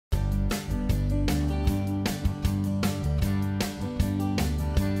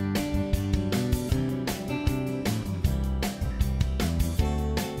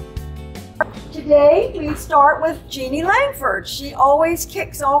Today we start with Jeanie Langford. She always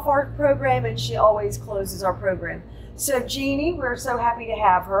kicks off our program and she always closes our program. So Jeanie, we're so happy to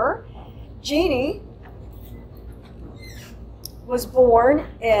have her. Jeanie was born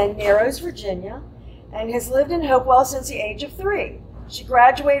in Narrows, Virginia, and has lived in Hopewell since the age of 3. She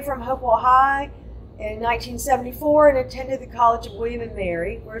graduated from Hopewell High in 1974 and attended the College of William and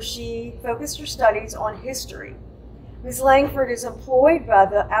Mary, where she focused her studies on history. Ms. Langford is employed by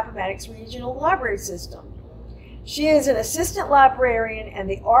the Appomattox Regional Library System. She is an assistant librarian and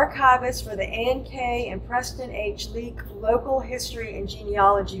the archivist for the Ann K. and Preston H. Leak Local History and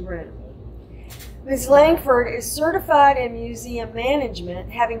Genealogy Room. Ms. Langford is certified in museum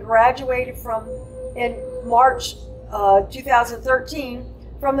management, having graduated in March 2013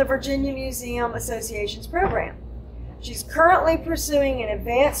 from the Virginia Museum Association's program. She's currently pursuing an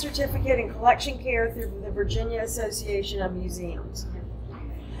advanced certificate in collection care through the Virginia Association of Museums.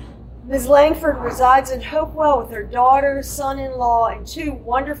 Ms. Langford resides in Hopewell with her daughter, son-in-law, and 2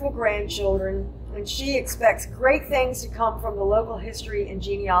 wonderful grandchildren, and she expects great things to come from the local history and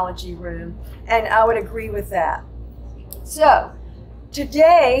genealogy room, and I would agree with that. So,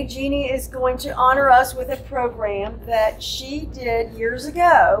 today, Jeanie is going to honor us with a program that she did years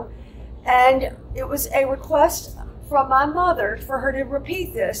ago, and it was a request from my mother for her to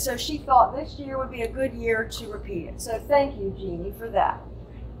repeat this, so she thought this year would be a good year to repeat it. So thank you, Jeanie, for that.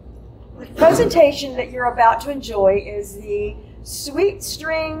 The presentation that you're about to enjoy is the Sweet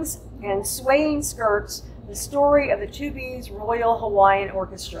Strings and Swaying Skirts, the story of the Tubize Royal Hawaiian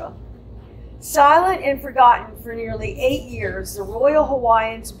Orchestra. Silent and forgotten for nearly 8 years, the Royal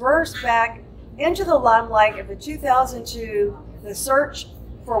Hawaiians burst back into the limelight of the 2002 The Search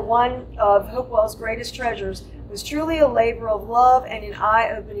for One of Hopewell's Greatest Treasures was truly a labor of love and an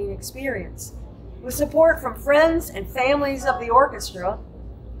eye-opening experience. With support from friends and families of the orchestra,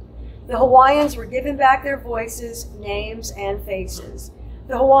 the Hawaiians were given back their voices, names, and faces.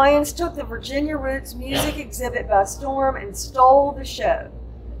 The Hawaiians took the Virginia Roots music exhibit by storm and stole the show.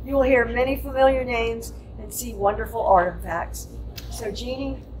 You will hear many familiar names and see wonderful artifacts. So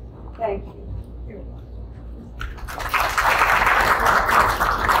Jeanie, thank you.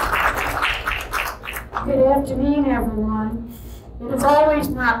 Good afternoon, everyone. It is always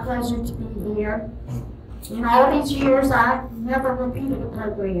my pleasure to be here. In all these years, I've never repeated a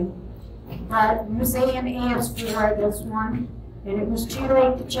program, but museum asked for this one, and it was too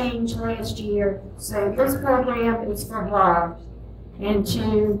late to change last year, so this program is for her, and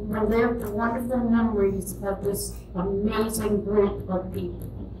to relive the wonderful memories of this amazing group of people.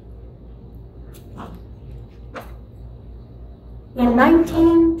 In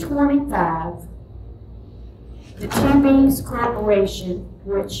 1925, the Tubize Corporation,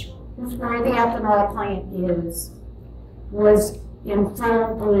 which is where the ethanol plant is, was in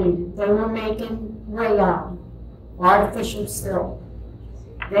full bloom. They were making rayon, artificial silk.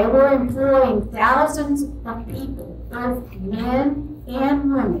 They were employing thousands of people, both men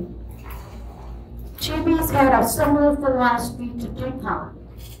and women. Tubize had a similar philosophy to DuPont.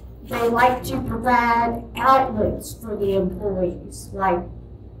 They liked to provide outlets for the employees, like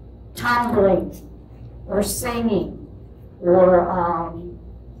tumbling, or singing, or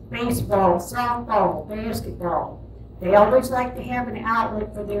baseball, softball, basketball. They always like to have an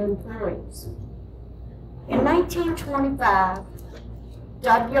outlet for their employees. In 1925,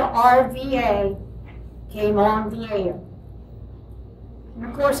 WRVA came on the air. And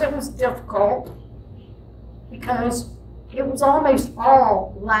of course it was difficult because it was almost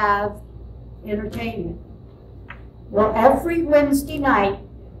all live entertainment. Well, every Wednesday night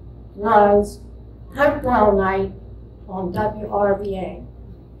was Hopewell night on WRVA.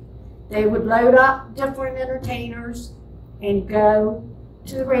 They would load up different entertainers and go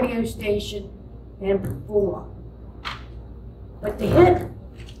to the radio station and perform. But the hit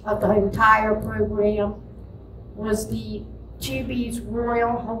of the entire program was the Tubize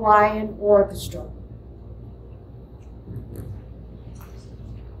Royal Hawaiian Orchestra.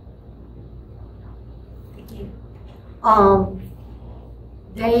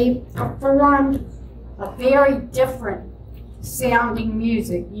 They performed a very different sounding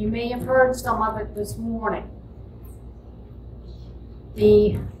music. You may have heard some of it this morning.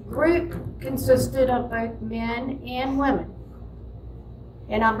 The group consisted of both men and women.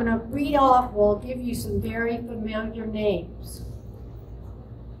 And I'm going to read off, we'll give you some very familiar names.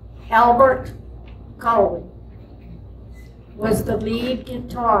 Albert Coley was the lead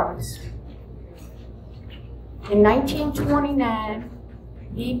guitarist. In 1929,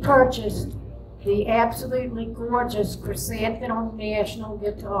 he purchased the absolutely gorgeous Chrysanthemum National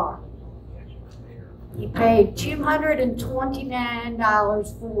guitar. He paid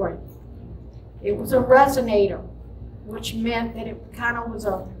 $229 for it. It was a resonator, which meant that it kind of was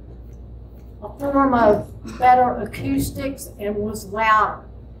a form of better acoustics and was louder.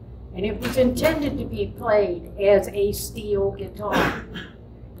 And it was intended to be played as a steel guitar.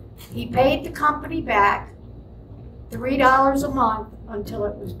 He paid the company back $3 a month until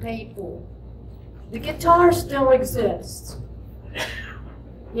it was paid for. The guitar still exists.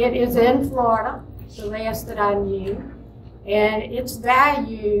 It is in Florida, the last that I knew, and its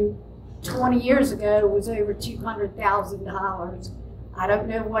value 20 years ago was over $200,000. I don't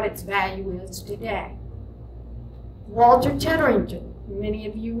know what its value is today. Walter Titterington, many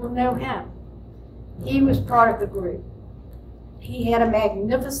of you will know him. He was part of the group. He had a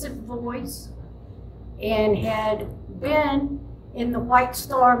magnificent voice and had been in the White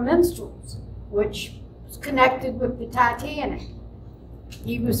Star Minstrels, which was connected with the Titanic.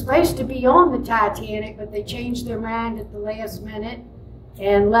 He was supposed to be on the Titanic, but they changed their mind at the last minute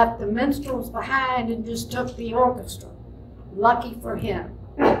and left the minstrels behind and just took the orchestra. Lucky for him.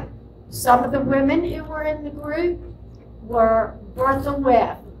 Some of the women who were in the group were Bertha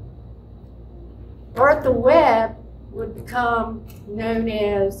Webb. Bertha Webb would become known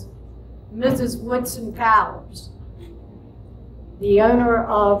as Mrs. Woodson Powers, the owner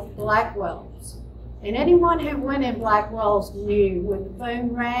of Blackwell's. And anyone who went in Blackwell's knew when the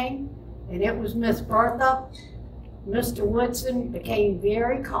phone rang and it was Miss Bertha, Mr. Woodson became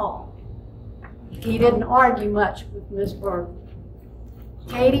very calm. He didn't argue much with Miss Bertha.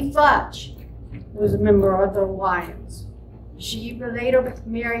 Katie Futch was a member of the Hawaiians. She later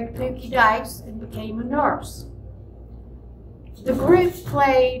married Pookie Dice and became a nurse. The group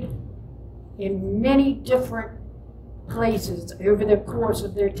played in many different places over the course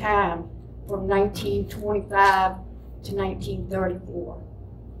of their time from 1925 to 1934.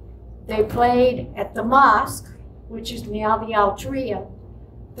 They played at the mosque, which is now the Altria,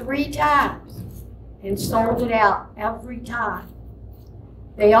 3 times and sold it out every time.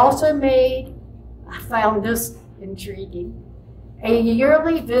 They also made, I found this intriguing, a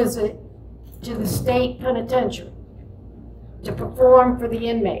yearly visit to the state penitentiary to perform for the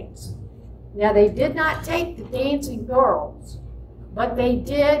inmates. Now, they did not take the dancing girls, but they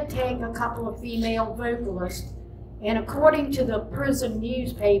did take a couple of female vocalists, and according to the prison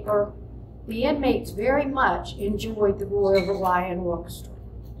newspaper, the inmates very much enjoyed the Royal Hawaiian Orchestra.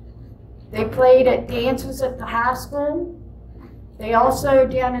 They played at dances at the high school. They also,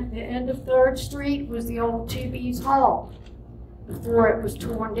 down at the end of 3rd Street, was the old Tubize Hall before it was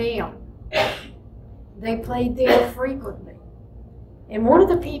torn down. They played there frequently. And one of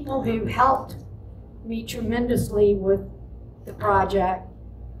the people who helped me tremendously with the project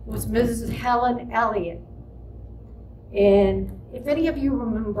was Mrs. Helen Elliott. And if any of you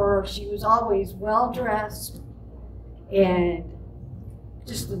remember, she was always well-dressed and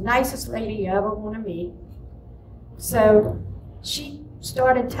just the nicest lady you ever want to meet. So she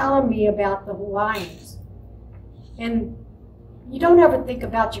started telling me about the Hawaiians. And you don't ever think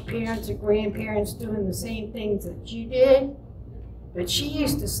about your parents or grandparents doing the same things that you did, but she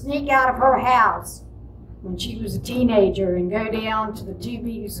used to sneak out of her house when she was a teenager and go down to the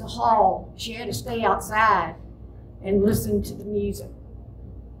Tubize Hall. She had to stay outside and listen to the music.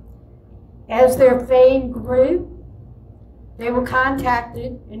 As their fame grew, they were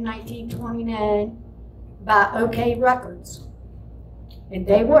contacted in 1929 by OK Records, and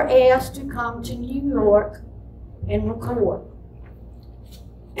they were asked to come to New York and record.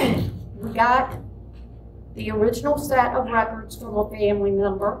 We got the original set of records from a family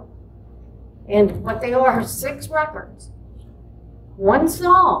member, and what they are 6 records. 1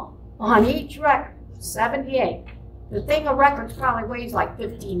 song on each record, 78. The thing of records probably weighs like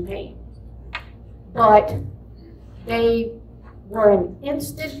 15 pounds. But they were an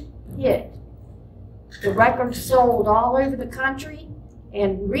instant hit. The records sold all over the country,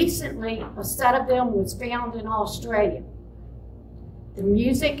 and recently a set of them was found in Australia. The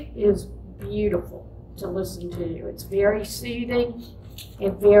music is beautiful to listen to. It's very soothing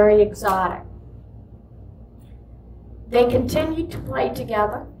and very exotic. They continued to play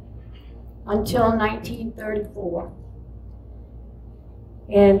together until 1934.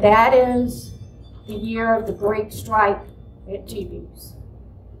 And that is the year of the Great Strike at Tubize.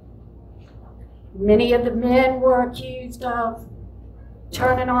 Many of the men were accused of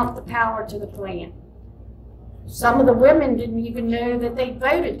turning off the power to the plant. Some of the women didn't even know that they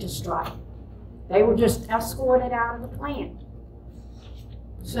voted to strike. They were just escorted out of the plant.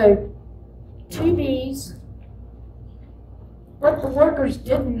 So Tubize, what the workers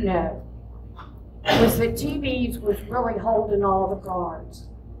didn't know was that Tubize was really holding all the cards.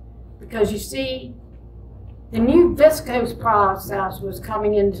 Because you see, the new viscose process was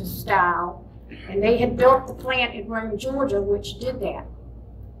coming into style, And they had built the plant in Rome, Georgia, which did that.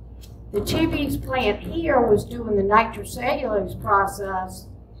 The Tubize plant here was doing the nitrocellulose process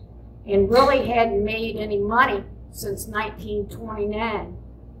and really hadn't made any money since 1929.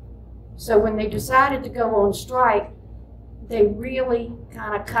 So when they decided to go on strike, they really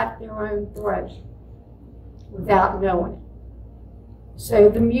kind of cut their own throat without knowing it. So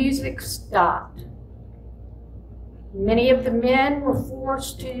the music stopped. Many of the men were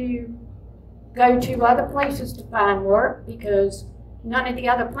forced to go to other places to find work because none of the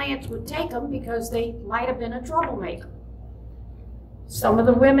other plants would take them because they might have been a troublemaker. Some of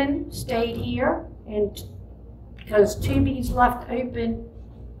the women stayed here, and because Tubize left open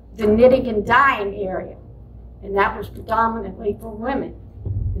the knitting and dyeing area, and that was predominantly for women.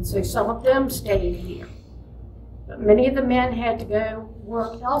 And so some of them stayed here. But many of the men had to go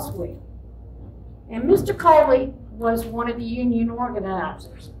work elsewhere. And Mr. Coley was one of the union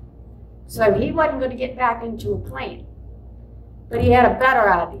organizers. So he wasn't going to get back into a plant. But he had a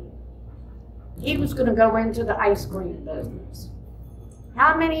better idea. He was going to go into the ice cream business.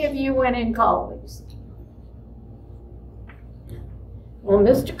 How many of you went in Coley's? Well,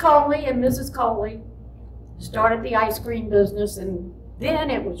 Mr. Coley and Mrs. Coley started the ice cream business, and then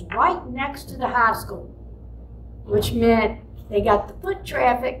it was right next to the high school, which meant they got the foot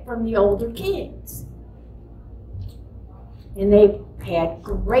traffic from the older kids. And they had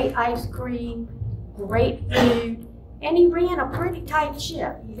great ice cream, great food, and he ran a pretty tight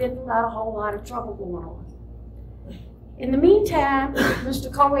ship. He didn't let a whole lot of trouble going on. In the meantime,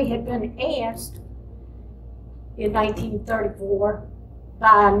 Mr. Coley had been asked in 1934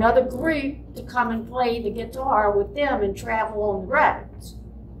 by another group to come and play the guitar with them and travel on the roads.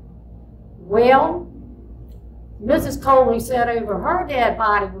 Well, Mrs. Coley said over her dead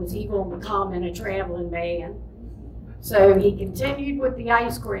body was he going to come in a traveling band. So he continued with the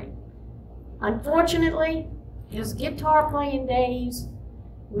ice cream. Unfortunately, his guitar playing days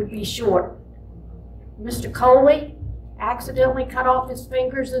would be short. Mr. Coley accidentally cut off his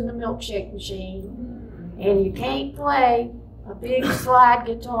fingers in the milkshake machine, and you can't play a big slide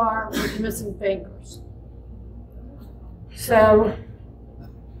guitar with missing fingers. So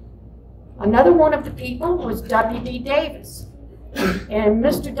another one of the people was W.D. Davis. And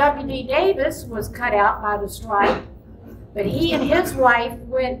Mr. W.D. Davis was cut out by the strike, but he and his wife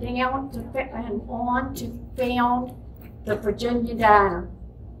went down and on to found the Virginia Diner.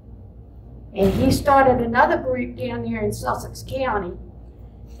 And he started another group down there in Sussex County,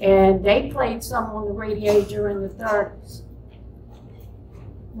 and they played some on the radio during the 30s.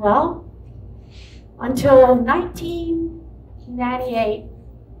 Well, until 1998,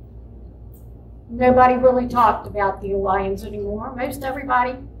 nobody really talked about the Hawaiians anymore. Most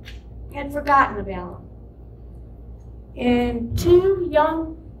everybody had forgotten about them. And two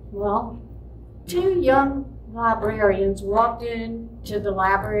young librarians walked into the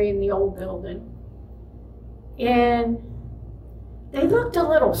library in the old building, and they looked a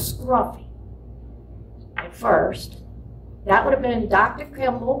little scruffy at first. That would have been Dr.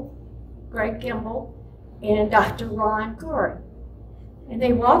 Kimball, Greg Kimball, and Dr. Ron Curry. And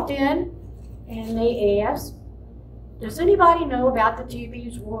they walked in and they asked, does anybody know about the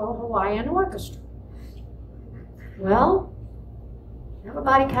Tubize Royal Hawaiian Orchestra? Well,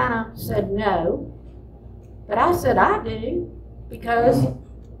 everybody kind of said no, but I said I do because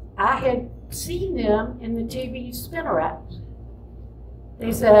I had seen them in the Tubize spinnerets.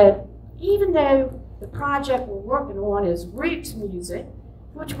 They said, even though the project we're working on is roots music,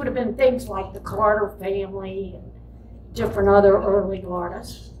 which would have been things like the Carter family and different other early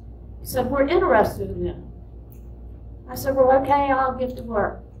artists, he said, we're interested in them. I said, well, okay, I'll get to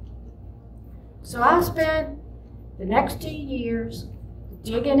work. So I spent the next 2 years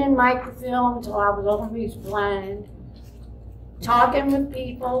digging in microfilm until I was almost blind, talking with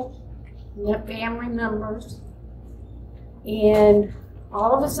people, family members, and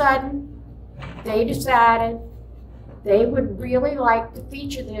all of a sudden, they decided they would really like to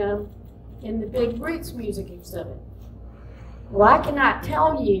feature them in the big roots music exhibit. Well, I cannot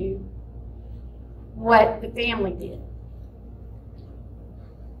tell you what the family did.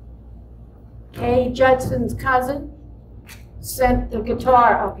 Kay Judson's cousin sent the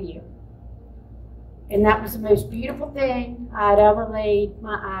guitar up here. And that was the most beautiful thing I'd ever laid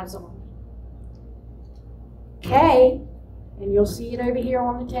my eyes on. Kay, and you'll see it over here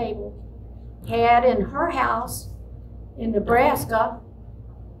on the table, had in her house in Nebraska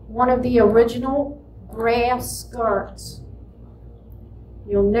one of the original grass skirts.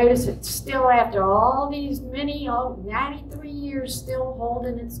 You'll notice it's still, after all these 93 years, still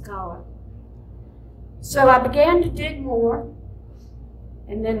holding its color. So I began to dig more,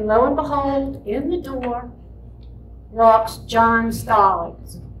 And then lo and behold, in the door walks John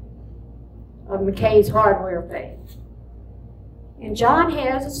Stallings of McKay's Hardware fame. And John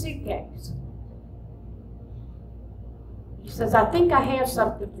has a suitcase. He says, I think I have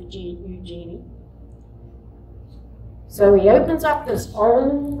something for you, Jeanie. So he opens up this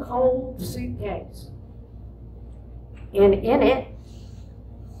old suitcase. And in it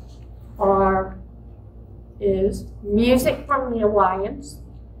is music from the Hawaiians,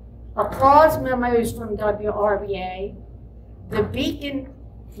 applause memos from WRVA, the Beacon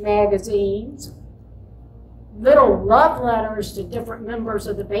magazines, little love letters to different members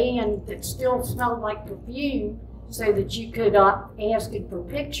of the band that still smelled like perfume so that you could ask it for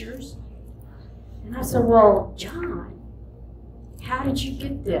pictures. And I said, well, John, how did you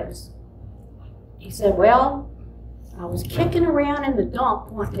get this? He said, well, I was kicking around in the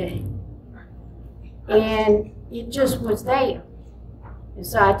dump one day and it just was there. And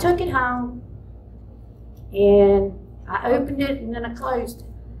so I took it home and I opened it and then I closed it.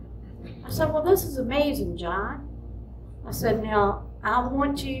 I said, well, this is amazing, John. I said, now, I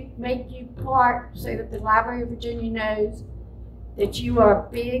want to make you part so that the Library of Virginia knows that you are a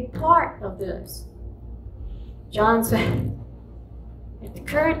big part of this. John said, at the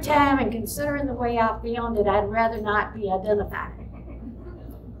current time and considering the way I found it, I'd rather not be identified.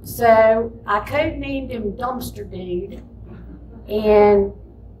 So I codenamed him Dumpster Dude, and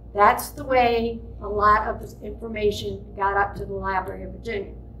that's the way a lot of this information got up to the Library of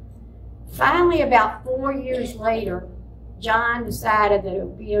Virginia. Finally, about 4 years later, John decided that it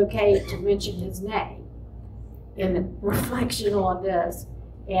would be okay to mention his name in reflection on this.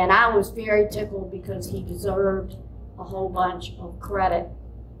 And I was very tickled because he deserved a whole bunch of credit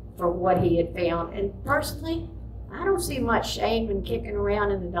for what he had found. And personally, I don't see much shame in kicking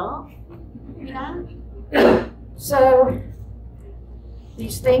around in the dump, you know? So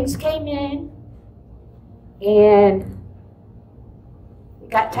these things came in and we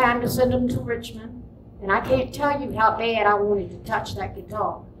got time to send them to Richmond. And I can't tell you how bad I wanted to touch that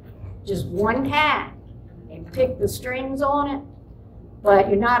guitar. Just one time and pick the strings on it. But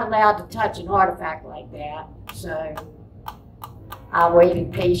you're not allowed to touch an artifact like that. So I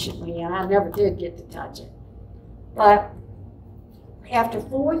waited patiently and I never did get to touch it. But after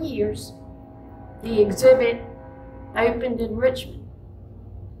 4 years, the exhibit opened in Richmond.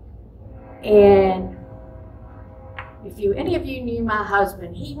 And if any of you knew my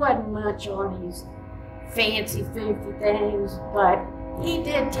husband, he wasn't much on these fancy foofy things, but he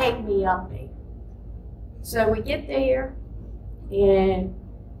did take me up there. So we get there and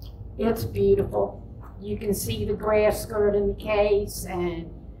it's beautiful. You can see the grass skirt in the case and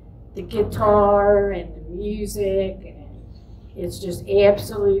the guitar and the music, and it's just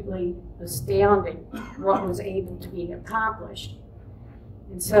absolutely astounding what was able to be accomplished.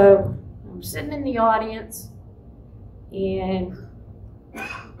 And so I'm sitting in the audience, and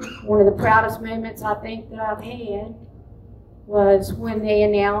one of the proudest moments I think that I've had was when they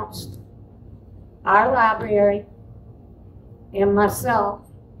announced our library and myself,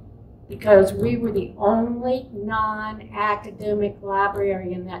 because we were the only non-academic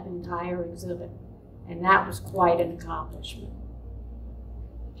library in that entire exhibit, and that was quite an accomplishment.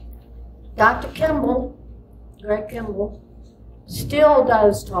 Dr. Kimball, Greg Kimball, still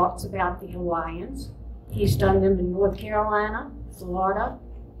does talks about the Hawaiians. He's done them in North Carolina, Florida,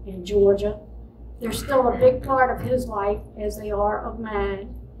 and Georgia. They're still a big part of his life, as they are of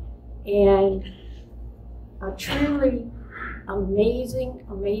mine, and a truly amazing,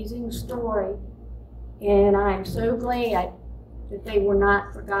 amazing story, and I'm so glad that they were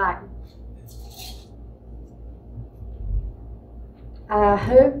not forgotten. I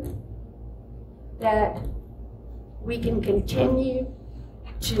hope that we can continue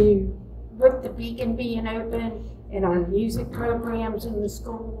to, with the Beacon being open and our music programs in the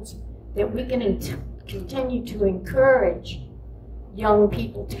schools, that we can continue to encourage young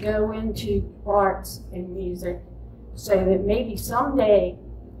people to go into arts and music, so that maybe someday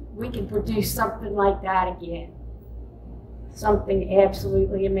we can produce something like that again. Something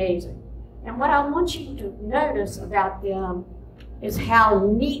absolutely amazing. And what I want you to notice about them is how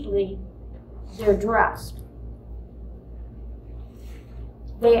neatly they're dressed.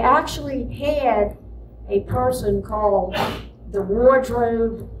 They actually had a person called the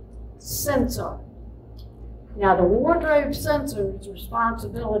wardrobe censor. Now, the wardrobe censor's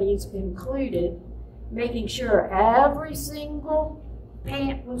responsibilities included making sure every single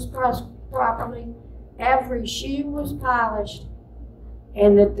pant was pressed properly, every shoe was polished,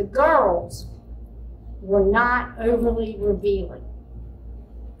 and that the girls were not overly revealing.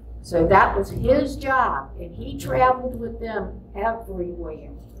 So that was his job, and he traveled with them everywhere.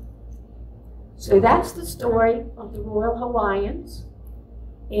 So that's the story of the Royal Hawaiians.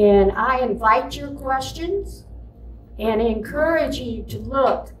 And I invite your questions and encourage you to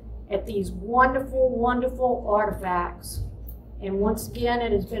look at these wonderful, wonderful artifacts. And once again,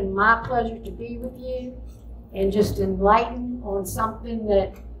 it has been my pleasure to be with you and just enlighten on something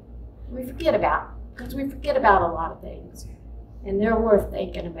that we forget about, because we forget about a lot of things, and they're worth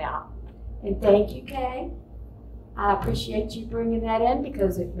thinking about. And thank you, Kay. I appreciate you bringing that in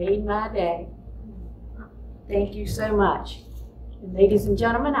because it made my day. Thank you so much. And ladies and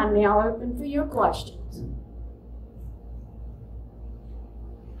gentlemen, I'm now open for your questions.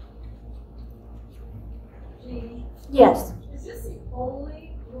 Jeanie, Yes. is this the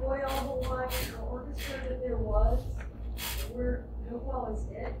only Royal Hawaiian Orchestra that there was? Where Hopewell is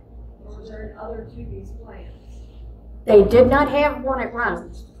it? Or was there other Tubize plans? They did not have one at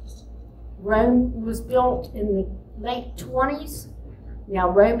Rome. Rome was built in the late 20s. Now,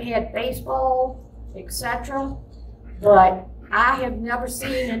 Rome had baseball, etc., but I have never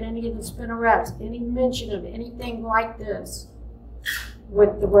seen in any of the spinnerets any mention of anything like this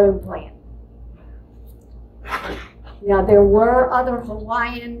with the Rome plan. Now, there were other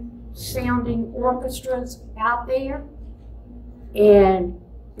Hawaiian sounding orchestras out there, and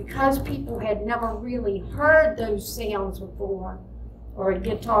because people had never really heard those sounds before, or a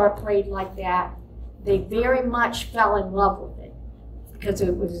guitar played like that, they very much fell in love with it because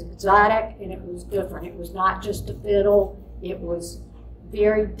it was exotic and it was different. It was not just a fiddle, it was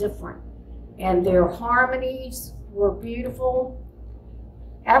very different. And their harmonies were beautiful.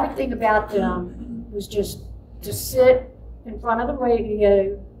 Everything about them was just to sit in front of the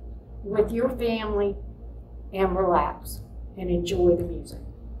radio with your family and relax and enjoy the music.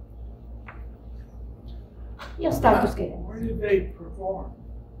 Yes, Dr. Scale. Where did they perform?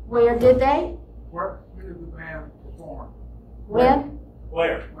 Where did they? Where did the band perform? When?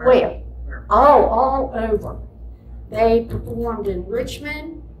 Where? Where? Oh, all over. They performed in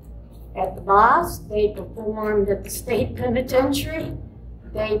Richmond, at the Boss. They performed at the State Penitentiary.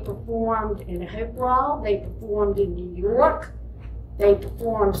 They performed in Hopewell. They performed in New York. They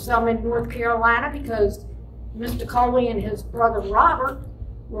performed some in North Carolina because Mr. Coley and his brother Robert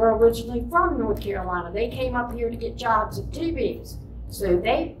were originally from North Carolina. They came up here to get jobs at Tubize. So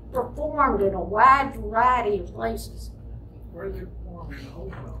they performed in a wide variety of places. Where did they perform in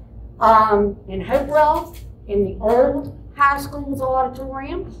Hopewell? In Hopewell, in the old high school's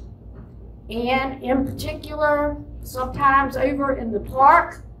auditorium, and in particular, sometimes over in the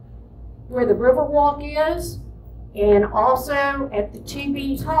park where the Riverwalk is, and also at the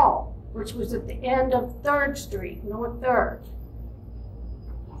Tubize Hall, which was at the end of 3rd Street, North 3rd.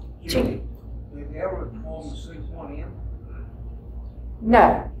 Did they ever perform the 6-1 in?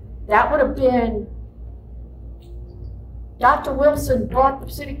 No, that would have been, Dr. Wilson brought the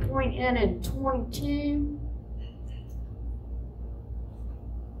City Point in 22.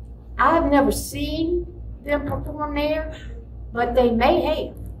 I have never seen them perform there, but they may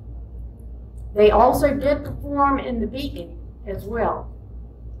have. They also did perform in the Beacon as well.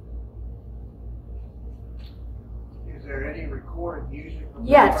 Is there any recorded music? From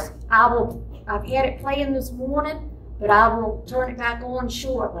Yes, I've had it playing this morning, but I will turn it back on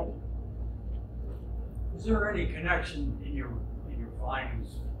shortly. Is there any connection in your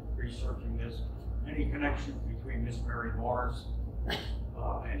findings researching this? Any connection between Miss Mary Morris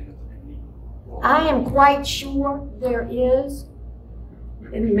and the I am quite sure there is,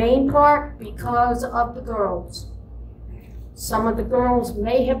 in main part because of the girls. Some of the girls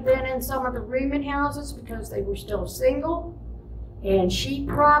may have been in some of the rooming houses because they were still single, and she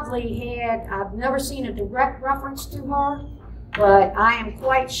probably had, I've never seen a direct reference to her, but I am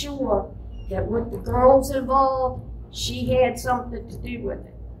quite sure that with the girls involved, she had something to do with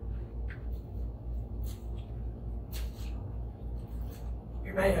it.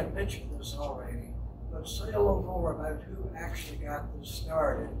 You may have mentioned this already, but say a little more about who actually got this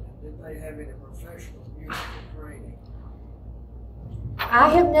started. Did they have any professional musical training? I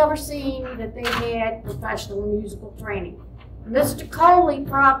have never seen that they had professional musical training. Mr. Coley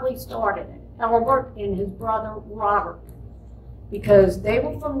probably started it, Albert and his brother Robert, because they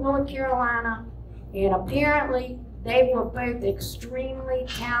were from North Carolina, and apparently they were both extremely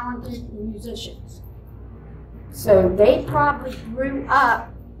talented musicians. So they probably grew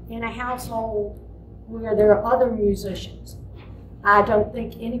up in a household where there are other musicians. I don't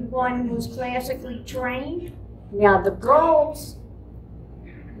think anyone was classically trained. Now the girls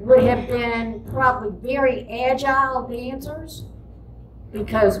would have been probably very agile dancers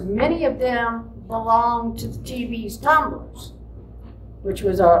because many of them belonged to the Tubize Tumblers. which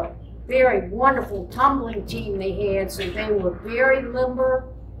was a very wonderful tumbling team they had. So they were very limber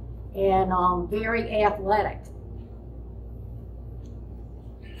and very athletic.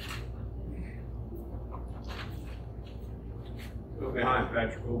 So behind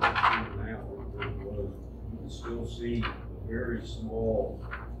Patrick Oak now, where it was, you can still see a very small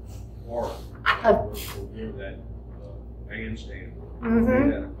part where that bandstand was.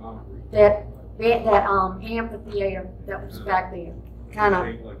 Made out of concrete. That amphitheater that was back there, kind of.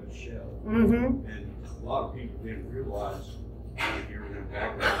 Shaped like a shell. Mm-hmm. And a lot of people didn't realize if you were in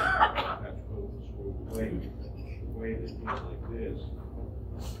back there, Patrick Oak was the way that it went like this.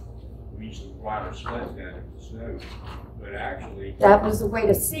 We used to ride our sleds down in the snow, but actually That was the way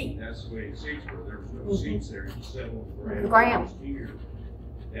to see. that's the way the seats were. There was no seats there. You sit on the The ground. ground. Here,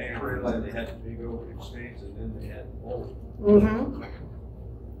 they didn't realize they had the big open expanse, and then they had the bowl. Mm-hmm.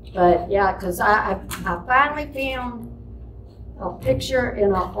 But yeah, because I finally found a picture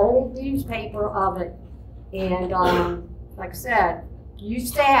in an old newspaper of it, and like I said, you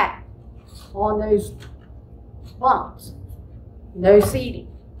sat on those bumps, no seating.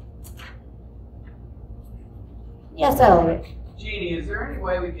 Yes, Elliot. Jeanie, is there any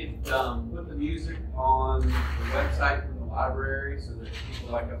way we could put the music on the website from the library so that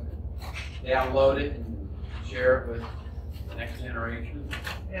people like us can download it and share it with the next generation?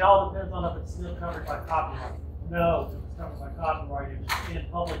 It all depends on if it's still covered by copyright. No, if it's covered by copyright, if it's in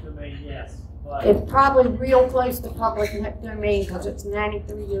public domain, yes. But It's probably real close to public domain because it's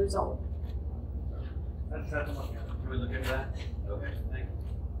 93 years old. that's a look at it. Can we look into that? Okay, thank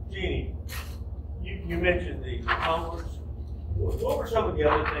you. Jeanie, you mentioned the tumblers. What were some of the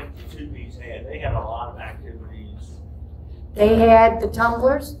other things the Tubize had? They had a lot of activities. They had the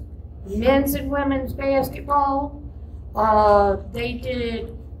tumblers, men's and women's basketball. They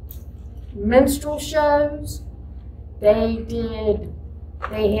did minstrel shows. They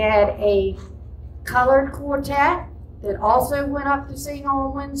had a colored quartet that also went up to sing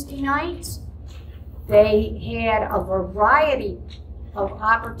on Wednesday nights. They had a variety of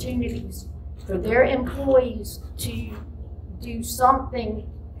opportunities for their employees to do something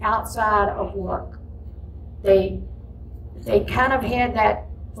outside of work. They kind of had that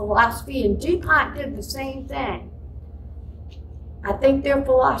philosophy, and DuPont did the same thing. I think their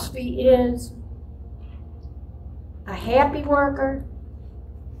philosophy is a happy worker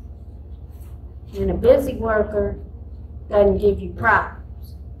and a busy worker doesn't give you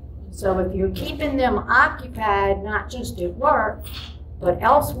problems. So if you're keeping them occupied, not just at work, but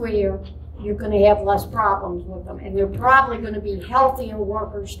elsewhere, you're going to have less problems with them, and they're probably going to be healthier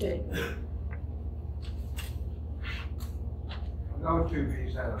workers too. I know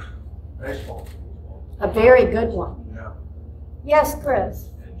Tubize had a baseball team. A very good one. Yeah. Yes, Chris?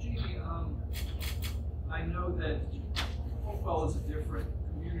 Jeanie, I know that Hopewell is a different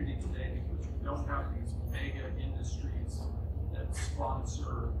community today because we don't have these mega industries that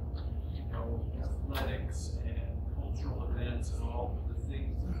sponsor, athletics and cultural events and all of the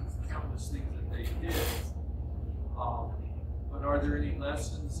things, countless things that they did. But are there any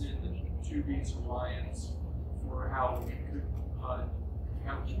lessons in the Tubize Alliance for how we could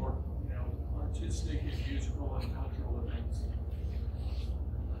have more, artistic and musical and cultural events?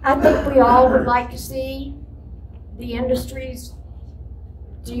 I think we all would like to see the industries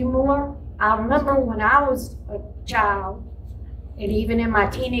do more. I remember when I was a child, and even in my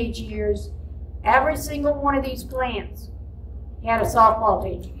teenage years, every single one of these plants had a softball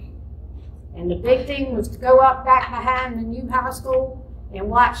team. And the big thing was to go up back behind the new high school and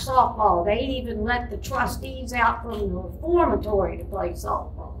watch softball. They even let the trustees out from the reformatory to play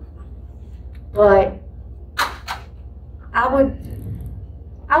softball. But I would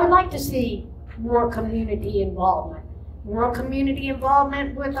like to see more community involvement. More community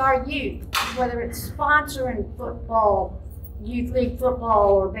involvement with our youth, whether it's sponsoring football, youth league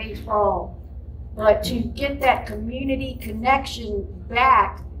football or baseball. But to get that community connection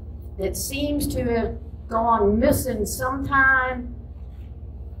back that seems to have gone missing sometime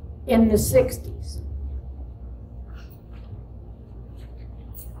in the 60s.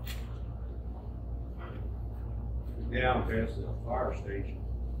 Down past the fire station,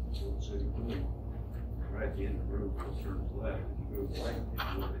 Old City Point, right at the end of the road, it turns left. If you go right,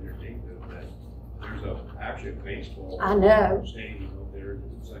 if you look underneath of that, there's actually a baseball I know. stadium up there.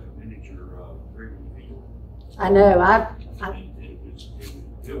 It's like a miniature freaking field. I know. It was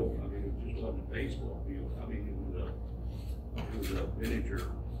built. I mean, it just wasn't a baseball field. I mean, it was a miniature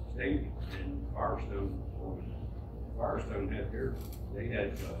stadium. And Firestone had they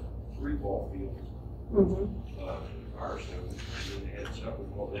had 3 ball fields. Mm-hmm. Firestone, and then they had several.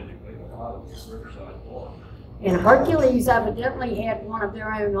 Well, then they played a lot of the Riverside Park. And Hercules evidently had one of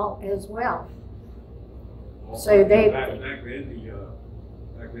their own as well. So they. Back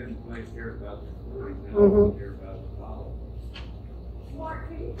then the place cared about the stories, now Mhm. they care about the dollar. Mark,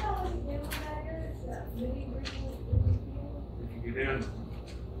 can you tell us again what that is? That mini regional? If you get down,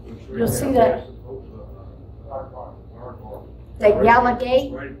 You'll see that. Our car. That yellow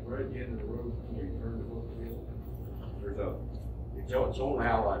gate? Right at the end of the road before you turn the hook in. It's on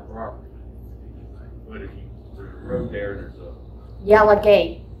Allied property. But if you, there's a road there, there's a, Yellow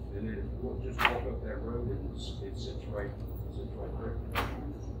gate. and then just walk up that road and it sits right there.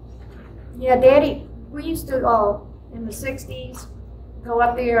 Yeah, Daddy, we used to, in the 60s, go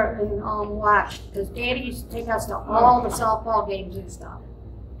up there and watch, because Daddy used to take us to all the softball games and stuff.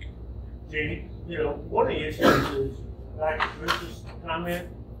 Jeanie, you know, one of the issues is, back to Chris's comment,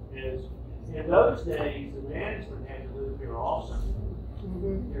 is in those days, the management had to live here also.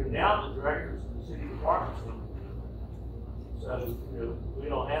 Mm-hmm. You're now the directors of the city departments. So, you know, we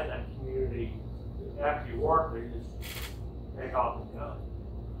don't have that community. After you work, they just take off and go.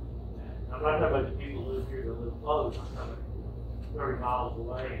 And I'm not talking about the people who live here that live close, I'm talking about 30 miles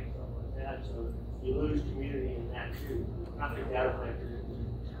away and stuff like that. So you lose community in that too. I think that affected it.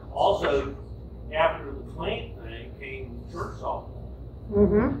 Also, after the plant thing came church softball.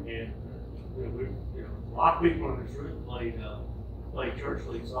 Mm-hmm. And you know, a lot of people in this room played church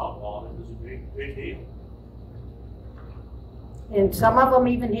league softball, and it was a big deal. And some of them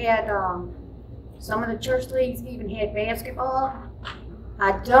even had, some of the church leagues even had basketball.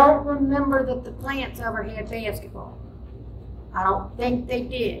 I don't remember that the plants ever had basketball. I don't think they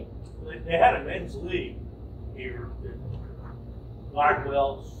did. They had a men's league here at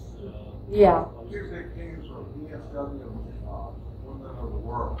Blackwell's. Yeah. Music teams are ESW, Women of the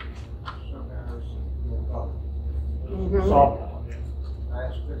World, Seminars, and Mhm. Softball.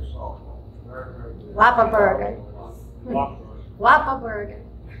 that's good softball. Very, very good. Whopper-burger. Whopper-burger.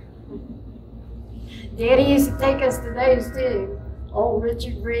 Daddy used to take us to those too. Old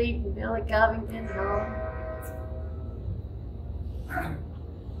Richard Reed and Billy Covington and all.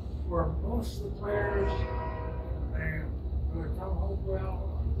 Were most of the players, they from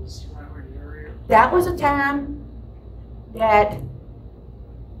Hopewell or the surrounding area? That was a time that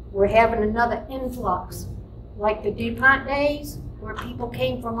we're having another influx, like the DuPont days, where people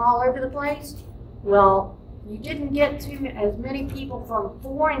came from all over the place. Well, you didn't get as many people from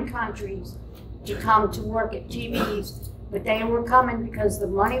foreign countries to come to work at Tubize, but they were coming because the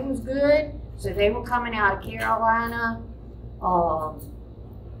money was good, so they were coming out of Carolina,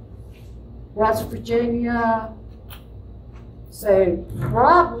 West Virginia. So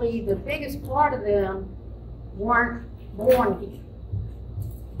probably the biggest part of them weren't born here.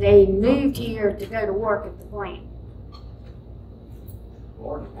 They moved here to go to work at the plant.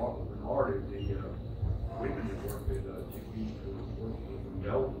 Bernard, the women that worked at Tubize worked in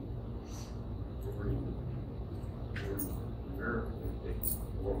Belgium. Over in America, they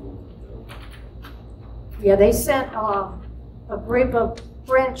worked in Belgium. Yeah, they sent a group of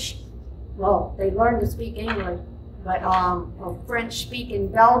French, well, they learned to speak English, but of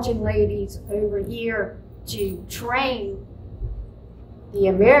French-speaking Belgian ladies over here to train the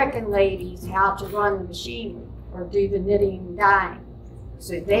American ladies how to run the machinery or do the knitting and dyeing.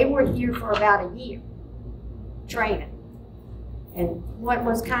 So they were here for about a year, training. And what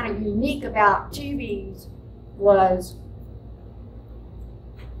was kind of unique about Tubize was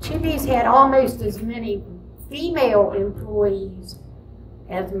Tubize had almost as many female employees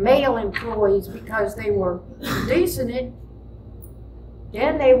as male employees because they were producing it,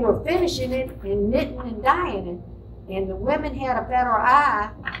 then they were finishing it and knitting and dyeing it. And the women had a better eye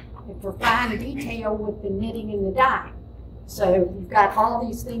for fine detail with the knitting and the dyeing. So you've got all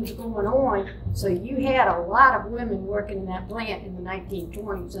these things going on. So you had a lot of women working in that plant in the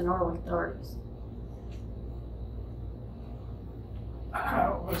 1920s and early 30s.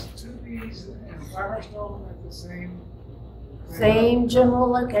 Was Tubize and Firestone at the Same general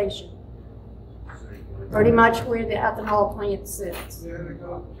location. Pretty much where the ethanol plant sits. Then they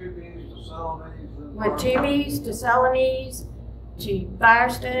go Tubize to Celanese. Went Tubize to Celanese to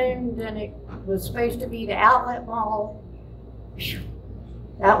Firestone, then it was supposed to be the outlet mall. Phew,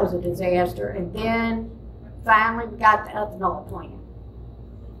 that was a disaster. And then finally we got the ethanol plant.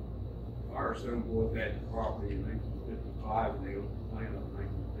 Firestone bought that property in 1955 and they opened the plant up in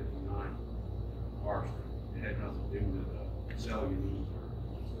 1959. Firestone. It had nothing to do with Celanese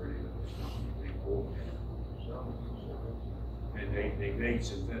or any of those companies they bought. And they made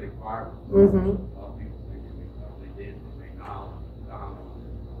synthetic fiber. Mm-hmm. A lot of people think they did. They made nylon,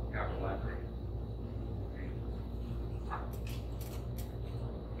 caprolactate.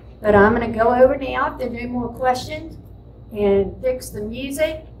 But I'm going to go over now, if there are no more questions, and fix the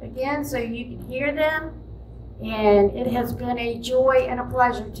music again so you can hear them. And it has been a joy and a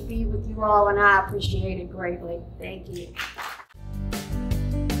pleasure to be with you all, and I appreciate it greatly. Thank you.